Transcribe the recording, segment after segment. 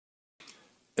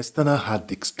External hard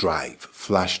disk drive,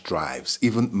 flash drives,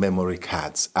 even memory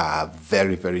cards are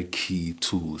very, very key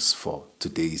tools for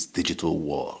today's digital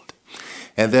world.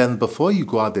 And then before you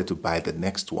go out there to buy the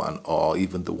next one or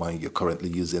even the one you're currently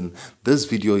using, this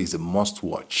video is a must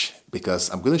watch because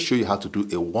I'm going to show you how to do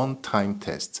a one-time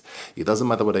test. It doesn't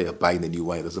matter whether you're buying a new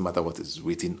one, it doesn't matter what is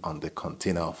written on the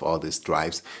container of all these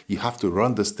drives. You have to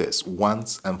run this test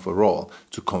once and for all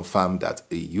to confirm that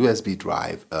a USB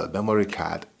drive, a memory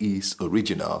card is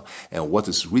original and what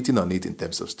is written on it in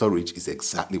terms of storage is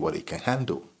exactly what it can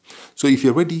handle. So if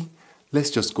you're ready, let's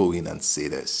just go in and say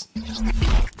this.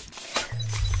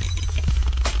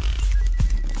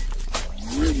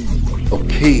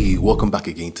 Okay, welcome back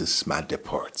again to Smart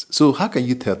Deports. So how can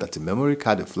you tell that a memory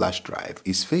card and flash drive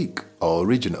is fake or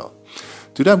original?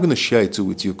 Today I'm going to share a tool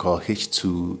with you called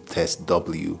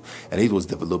H2testw, and it was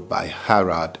developed by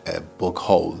Harald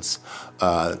Buchholz.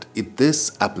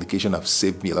 This application has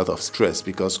saved me a lot of stress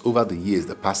because over the years,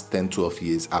 the past 10-12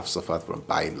 years, I've suffered from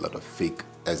buying a lot of fake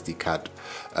SD card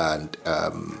and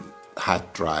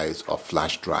hard drives or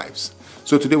flash drives.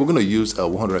 So today we're going to use a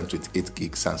 128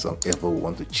 gig Samsung Evo. We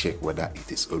want to check whether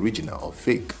it is original or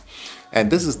fake.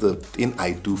 And this is the thing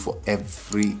I do for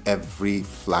every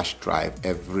flash drive,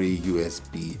 every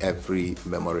USB, every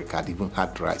memory card, even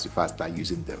hard drives if I start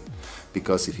using them.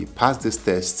 Because if you pass this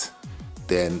test,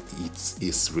 then it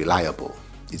is reliable,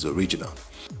 it's original.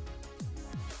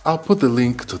 I'll put the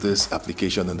link to this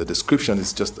application in the description.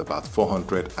 It's just about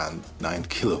 409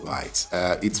 kilobytes.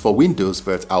 It's for Windows,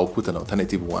 but I'll put an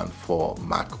alternative one for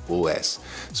Mac OS.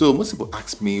 So most people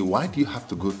ask me, why do you have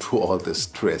to go through all this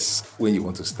stress when you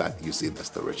want to start using the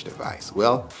storage device?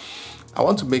 Well, I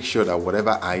want to make sure that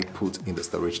whatever I put in the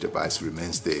storage device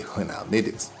remains there when I'll need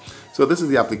it. So this is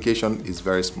the application. It's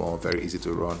very small, very easy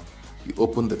to run. You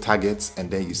open the targets and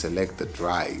then you select the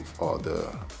drive or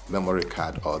the memory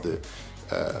card or the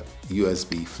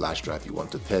USB flash drive you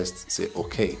want to test, say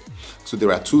OK. So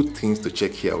there are two things to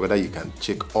check here, whether you can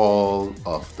check all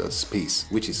of the space,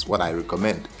 which is what I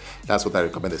recommend. That's what I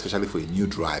recommend, especially for a new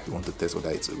drive. You want to test whether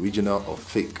it's original or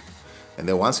fake. And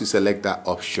then once you select that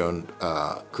option,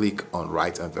 click on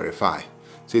write and verify.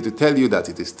 So to tell you that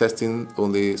it is testing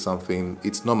only something,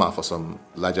 it's normal for some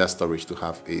larger storage to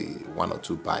have a 1 or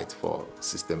 2 byte for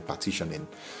system partitioning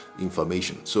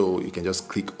information. So you can just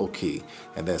click OK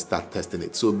and then start testing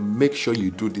it. So make sure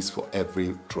you do this for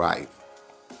every drive.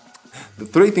 The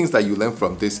three things that you learn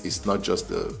from this is not just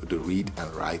the read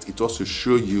and write, it also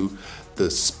shows you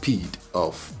the speed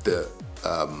of the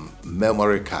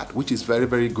memory card, which is very,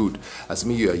 very good.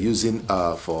 Assuming you are using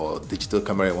for digital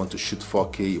camera, you want to shoot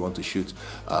 4K, you want to shoot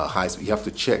high speed, you have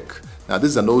to check. Now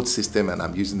this is an old system and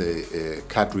I'm using a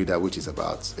card reader which is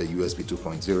about a USB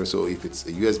 2.0. So if it's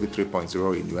a USB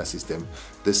 3.0 in your system,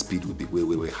 the speed would be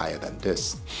way higher than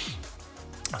this.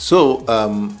 So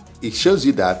it shows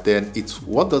you that then it's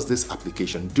what does this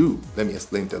application do? Let me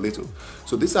explain it a little.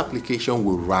 So this application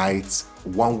will write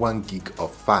 1 gig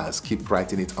of files, keep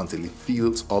writing it until it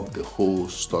fills up the whole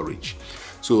storage.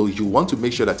 So you want to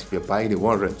make sure that if you're buying a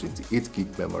 128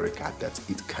 gig memory card, that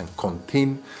it can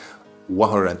contain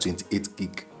 128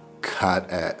 gig card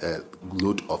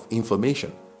load of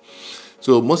information.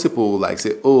 So most people like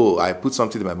say, oh, I put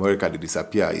something in my memory card, it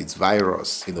disappear, it's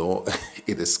virus, you know,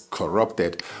 it is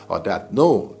corrupted or that.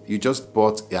 No, you just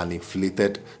bought an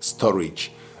inflated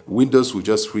storage. Windows will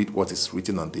just read what is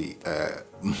written on the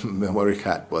memory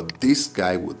card, but this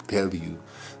guy will tell you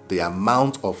the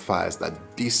amount of files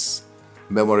that this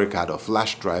memory card or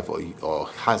flash drive or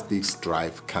hard disk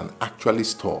drive can actually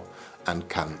store and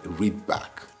can read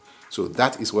back. So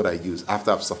that is what I use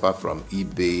after I've suffered from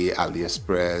eBay,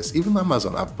 AliExpress, even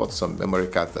Amazon. I've bought some memory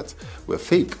cards that were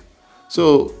fake.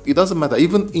 So it doesn't matter.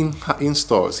 Even in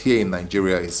stores here in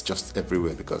Nigeria, it's just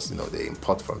everywhere because you know they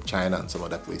import from China and some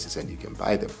other places, and you can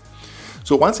buy them.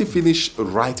 So once you finish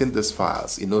writing these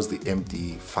files, it knows the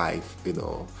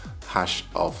MD5 hash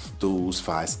of those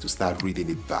files to start reading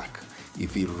it back.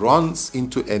 If it runs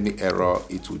into any error,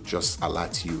 it will just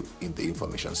alert you in the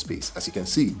information space. As you can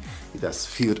see, it has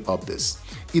filled up this.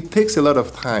 It takes a lot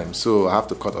of time, so I have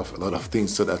to cut off a lot of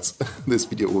things so that this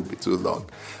video won't be too long.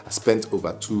 I spent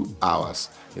over 2 hours,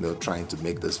 trying to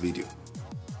make this video.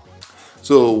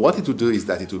 So what it will do is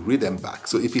that it will read them back.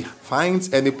 So if it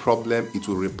finds any problem, it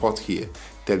will report here,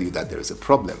 tell you that there is a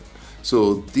problem.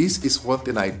 So this is one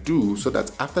thing I do so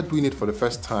that after doing it for the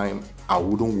first time, I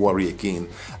wouldn't worry again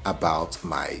about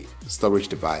my storage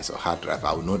device or hard drive.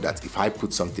 I will know that if I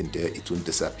put something there, it won't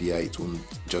disappear, it won't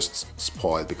just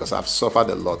spoil, because I've suffered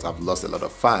a lot. I've lost a lot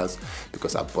of files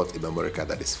because I bought a memory card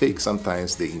that is fake.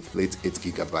 Sometimes they inflate 8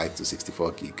 GB to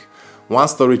 64 gig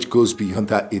Once storage goes beyond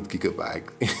that 8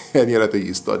 gigabyte, any other thing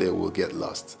you store there will get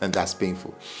lost, and that's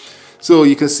painful. So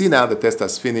you can see now the test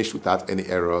has finished without any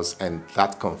errors, and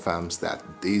that confirms that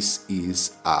this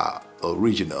is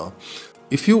original.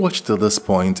 If you watch to this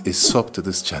point, a sub to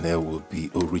this channel will be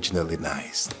originally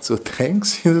nice. So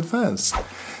thanks in advance.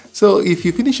 So if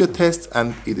you finish your test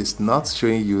and it is not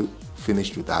showing you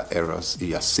finished without errors,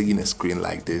 you are seeing a screen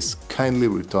like this, kindly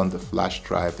return the flash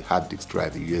drive, the hard disk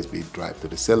drive, the USB drive to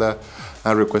the seller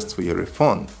and request for your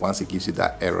refund once it gives you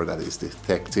that error that is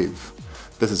defective.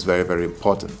 This is very, very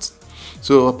important.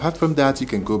 So apart from that, you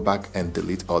can go back and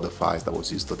delete all the files that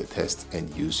was used for the test and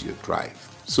use your drive.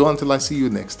 So until I see you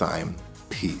next time,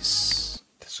 peace.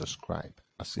 Subscribe.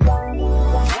 I see you.